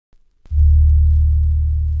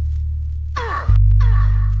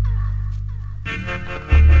The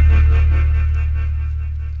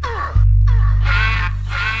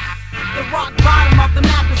rock bottom of the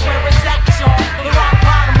map is where it's at, y'all. The rock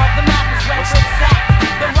bottom of the map is where it's at.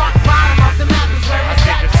 The rock bottom of the map is where it's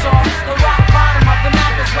at, y'all. The rock bottom of the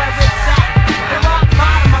map is where it's at. The rock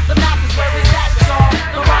bottom of the map is where it's at, y'all.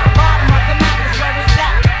 The rock bottom of the map is where it's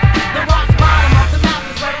at. The rock bottom of the map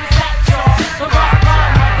is where it's at, y'all. The rock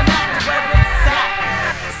bottom of the map is where it's at.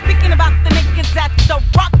 Speaking about the niggas at the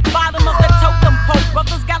rock bottom of the totem pole,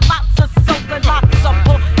 brothers got lots of soap and lots of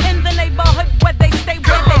pull in the neighborhood where they stay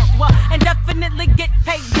where they dwell and definitely get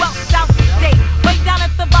paid well out the day. Way down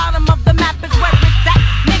at the bottom of the map is where it's at.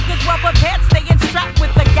 Niggas well prepared, staying strapped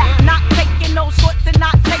with a gap, not taking no shorts and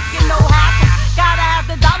not taking no hassle. Gotta have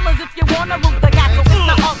the dollars if you wanna rule the castle. It's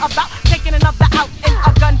not all about taking another out in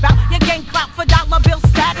a gun bout. You gain clout for dollar bill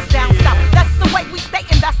status down south. That's the way we stay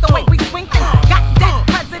and that's the way we swing things. Got that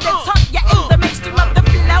president's hunt, you in the mainstream of the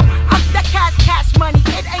flow. Up the cash money,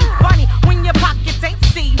 it ain't funny when your pockets ain't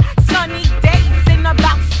seen. Sunny days in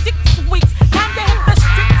about 6 weeks. Time to hit the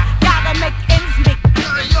streets, gotta make ends meet.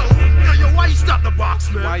 Yo, why you stop the box,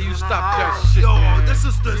 man? Why you stop that shit? Yo, this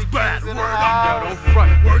is bad. Word up. Yo, don't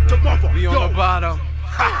front. Word to mother. We on the bottom.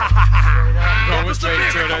 Going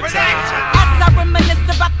straight to the top.